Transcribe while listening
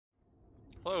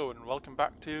Hello and welcome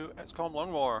back to Xcom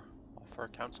Long War, for a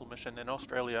council mission in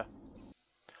Australia.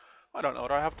 I don't know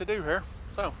what I have to do here,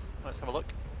 so let's have a look.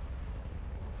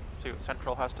 See what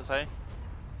Central has to say.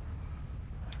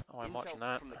 Oh, I'm watching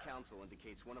that. From the council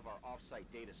indicates one of our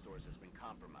off-site data stores has been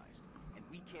compromised, and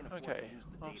we can't afford to lose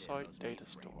the data in off-site those data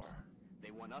mainframes. store.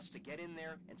 They want us to get in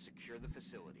there and secure the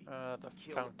facility. The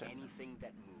Kill fountain. anything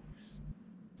that moves.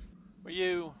 Will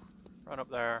you run up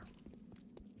there?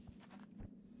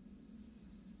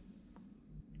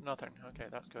 Nothing. Okay,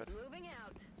 that's good. Moving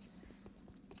out.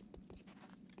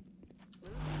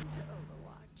 Moving to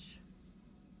Overwatch.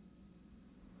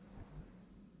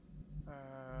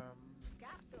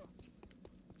 Scatto.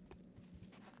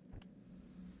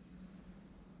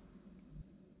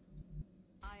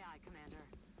 Aye, aye, Commander.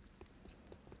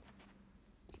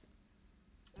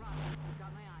 Roger,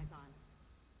 got my eyes on.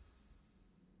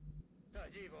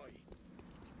 Allí voy.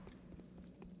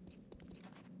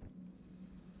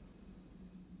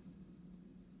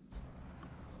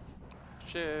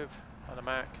 Shiv on the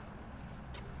mech.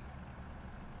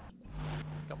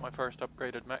 Got my first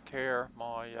upgraded mech here,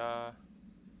 my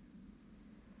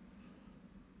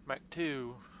mech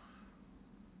 2.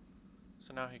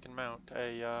 So now he can mount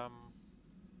a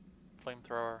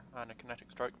flamethrower and a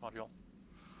kinetic strike module.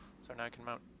 So now he can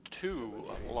mount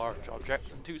 2 large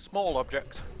objects and 2 small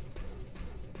objects.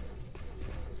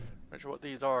 Which are what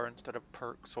these are instead of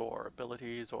perks or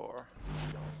abilities or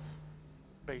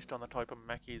based on the type of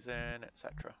mech he's in,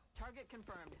 etc. Target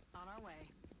confirmed. On our way.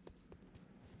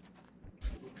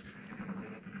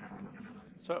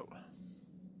 So,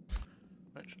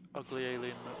 which ugly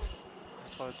alien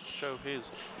decides to show his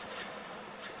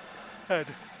head?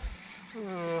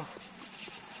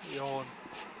 Yawn.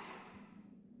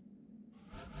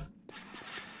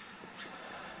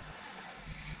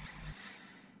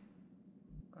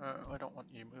 I don't want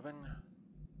you moving.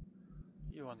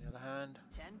 You, on the other hand.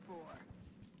 10-4.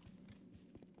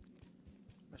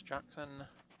 Miss Jackson,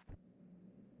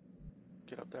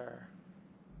 get up there.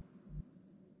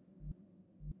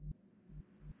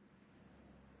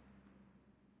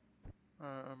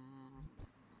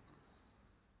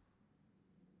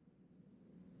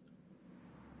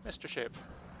 Mr. Ship,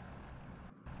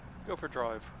 go for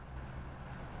drive.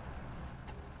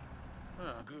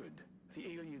 Good. The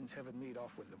aliens haven't made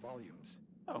off with the volumes.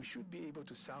 Oh. We should be able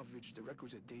to salvage the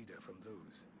requisite data from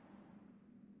those.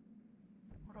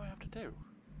 What do I have to do?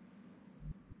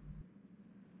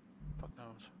 Fuck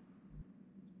knows.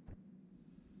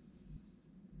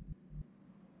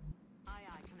 Aye,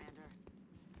 aye, Commander.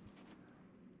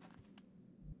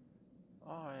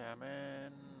 I am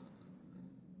in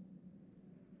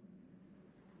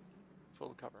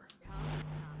full cover.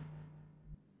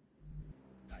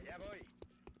 Allá voy.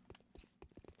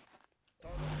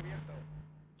 Todo cubierto.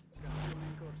 Scansione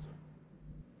in corso.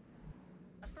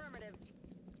 Affirmative.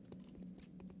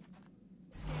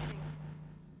 Scanning.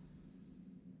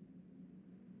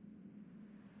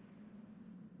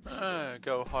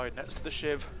 Go hide next to the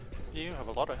Shiv. You have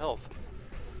a lot of health.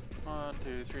 1,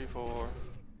 2, 3, 4.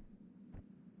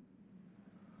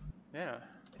 Yeah.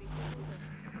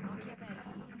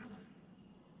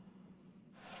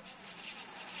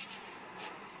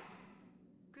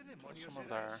 Put some of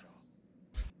there.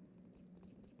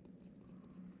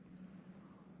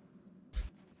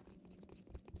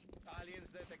 Aliens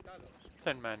detectados.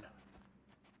 Thin men.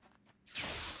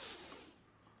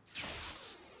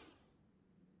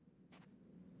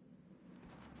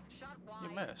 Shot wide. You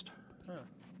missed. Huh.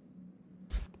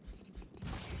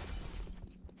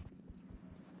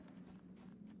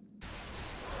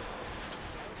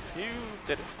 You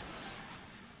did it.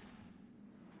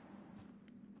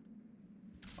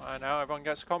 And now everyone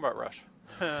gets a combat rush.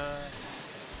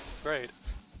 Great.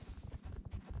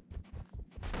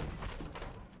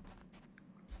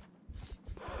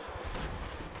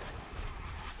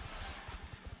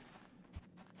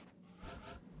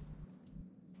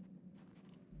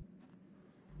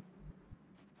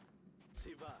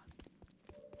 Si va.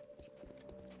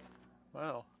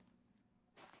 Well.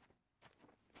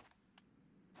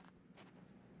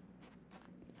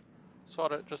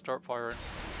 Sod it, just start firing.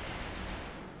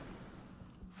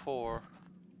 4.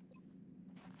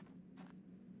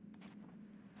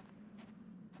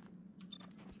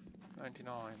 $99.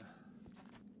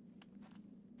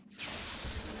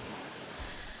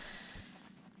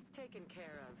 Taken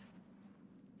care of.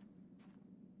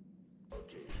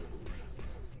 Okay,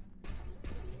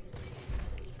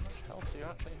 How much health do you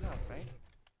actually have, mate?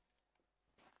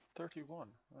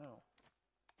 31. Wow.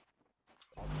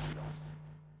 On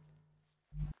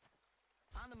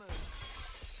the move.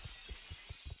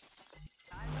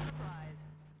 Eyes on the prize.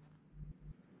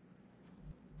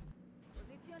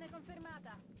 Missione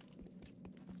confermata.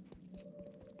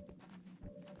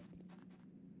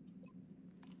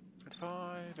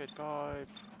 85, 85,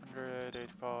 100,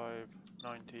 85,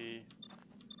 90,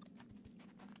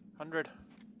 100.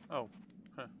 Oh,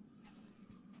 huh.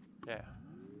 Yeah.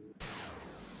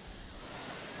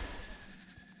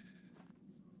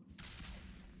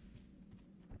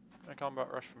 A combat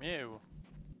rush from you.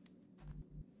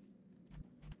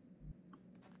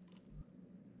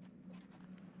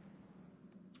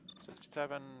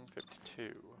 67,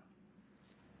 52.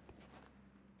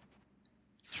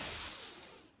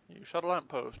 You shot a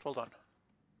lamppost, well done.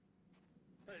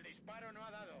 El disparo no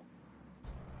ha dado.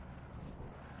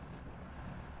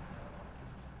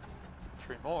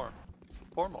 3 more.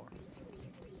 4 more.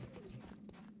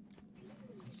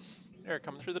 Here,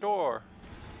 coming through the door.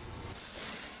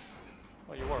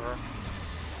 Well, you were.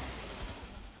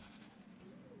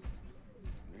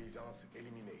 Nuisance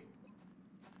éliminée.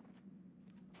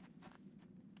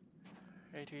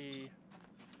 80.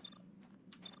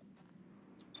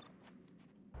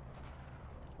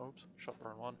 Oops, shot the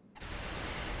wrong one.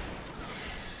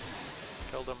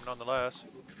 Killed him nonetheless.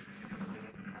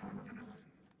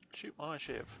 Shoot my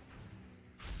shiv.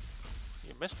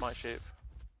 You missed my shiv.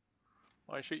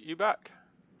 I shoot you back.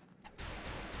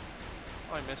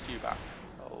 I missed you back.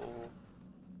 Oh.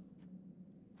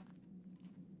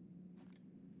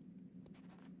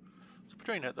 So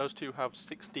between it, those two have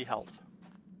 60 health.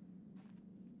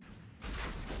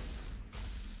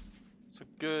 So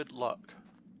good luck.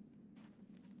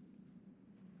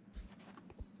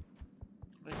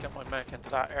 Let me get my mech into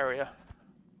that area.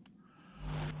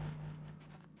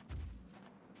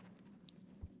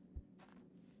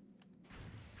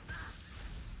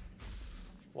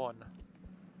 One.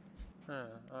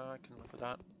 I can live with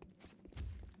that.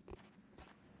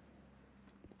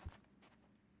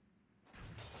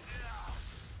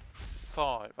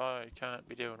 Five. I can't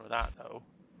be doing with that though.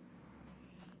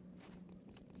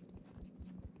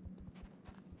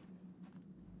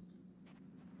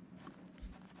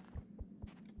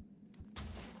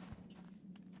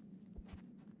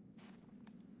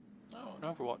 Oh,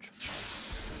 an Overwatch.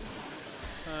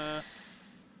 Nice.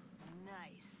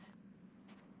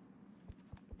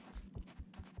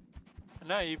 And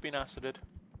now you've been acided.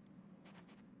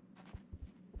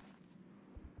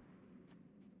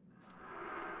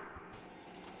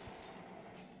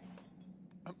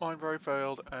 Mine very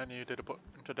failed, and you did a bunch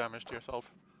of damage to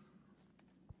yourself.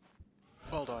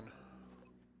 Well done.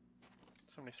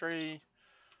 73.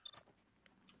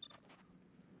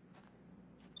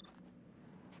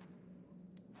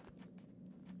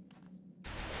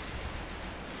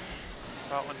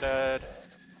 That one dead.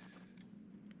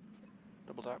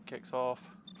 Double tap kicks off.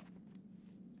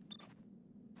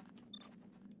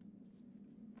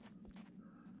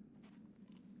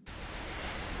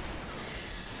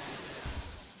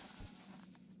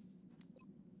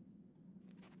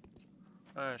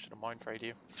 I should have mind frayed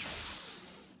you.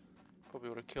 Probably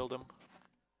would have killed him.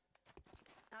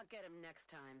 I'll get him next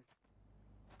time.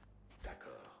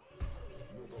 D'accord.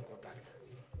 Nouveau contact.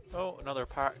 Oh, another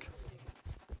pack.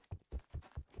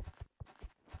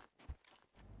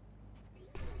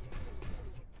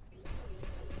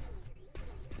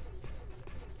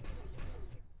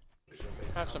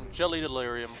 Have some jelly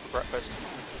delirium for breakfast.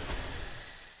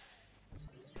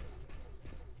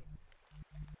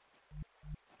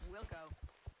 We'll go.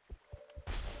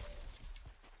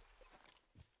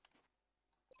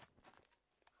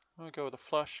 I'll go with a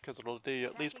flush because it'll do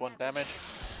at least 1 damage.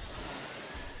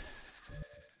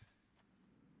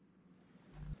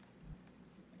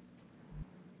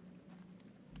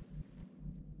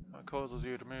 What causes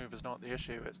you to move is not the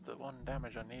issue, it's the 1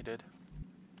 damage I needed.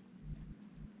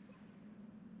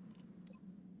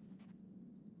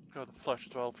 Go with the flush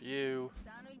as well for you.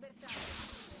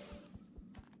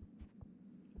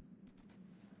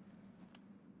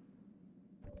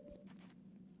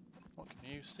 What can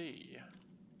you see?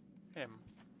 Him.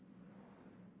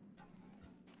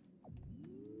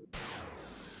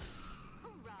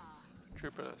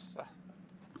 Trooper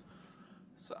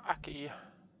Saaki.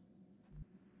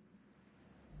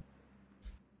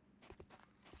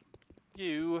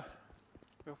 You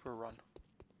go for a run.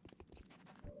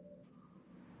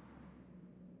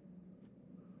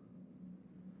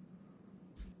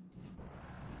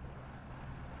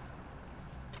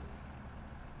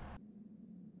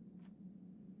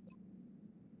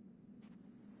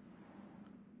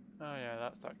 Oh yeah,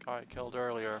 that's that guy I killed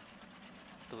earlier.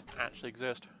 Doesn't actually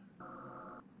exist.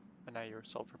 And now you're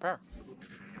self-repair.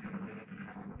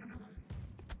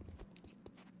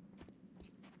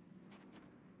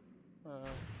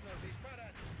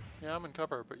 Yeah, I'm in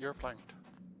cover, but you're flanked.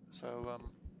 So,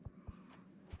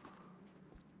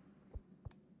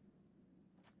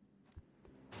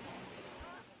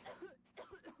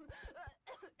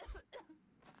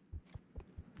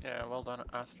 Yeah, well done at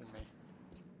asking me.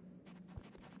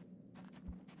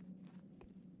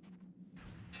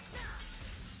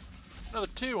 Another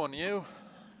 2 on you.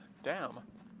 Damn.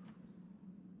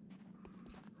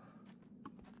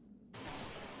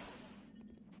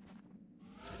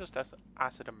 You just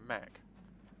acid a mech.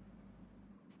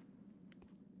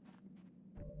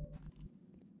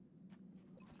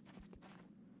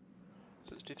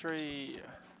 $63.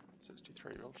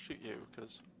 We'll shoot you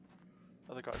because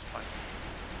the other guy's fine.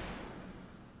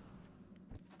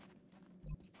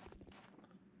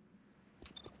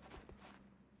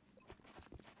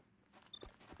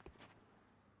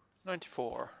 $94.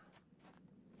 You're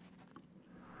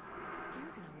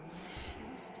gonna wish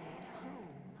you stayed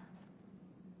home.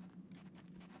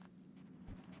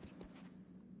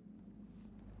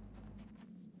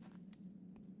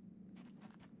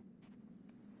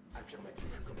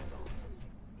 Affirmative, commandant.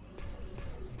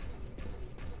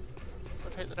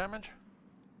 Rotate the damage?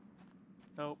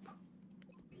 Nope.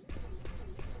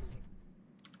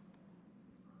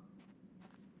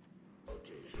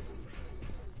 Okay, je bouge.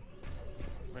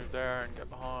 Move there and get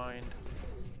behind.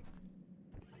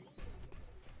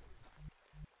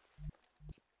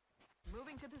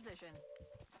 Moving to position.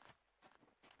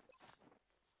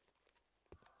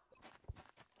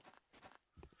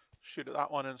 Shoot at that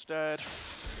one instead.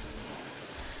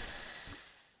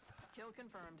 Kill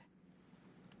confirmed.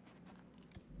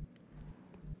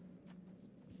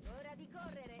 Ora di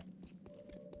correre.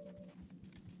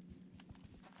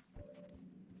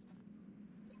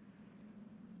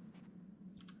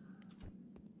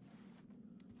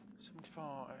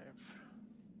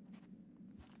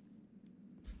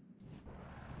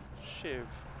 Shiv.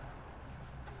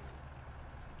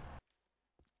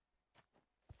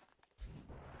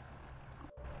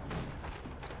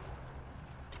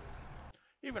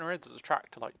 Even Rids has a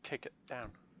track to like kick it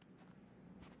down.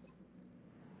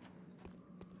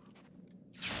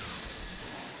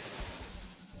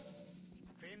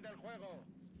 Fin del juego.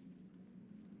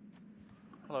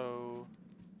 Hello.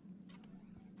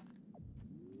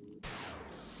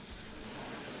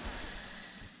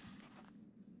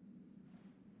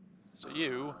 So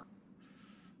you,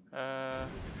 don't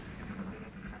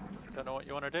know what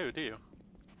you want to do you?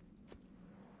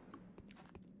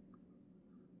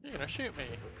 You're gonna shoot me.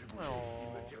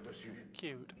 Oh,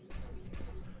 cute.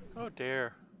 Oh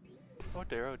dear. Oh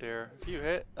dear, oh dear. If you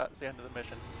hit, that's the end of the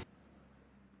mission.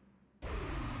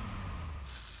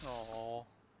 Oh.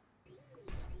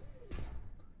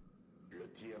 Le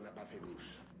tir n'a pas fait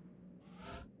mouche.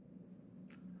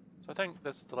 So I think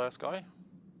this is the last guy.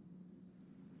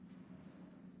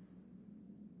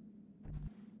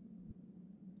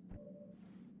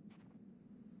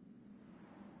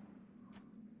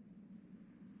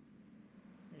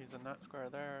 He's in that square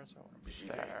there, so I want to be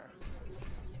there.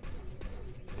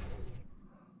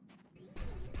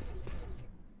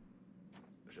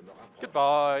 Je me rapproche.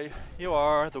 Goodbye. You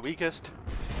are the weakest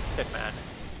hitman.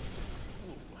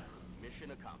 Mission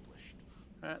accomplished.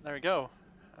 Alright, there we go.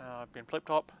 I've been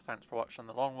Fliptop. Thanks for watching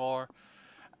the Long War.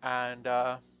 And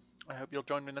I hope you'll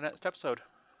join me in the next episode.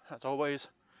 As always,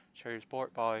 share your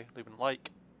support by leaving a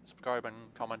like, subscribing,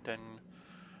 commenting,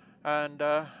 and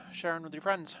sharing with your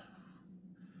friends.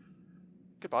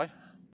 Goodbye.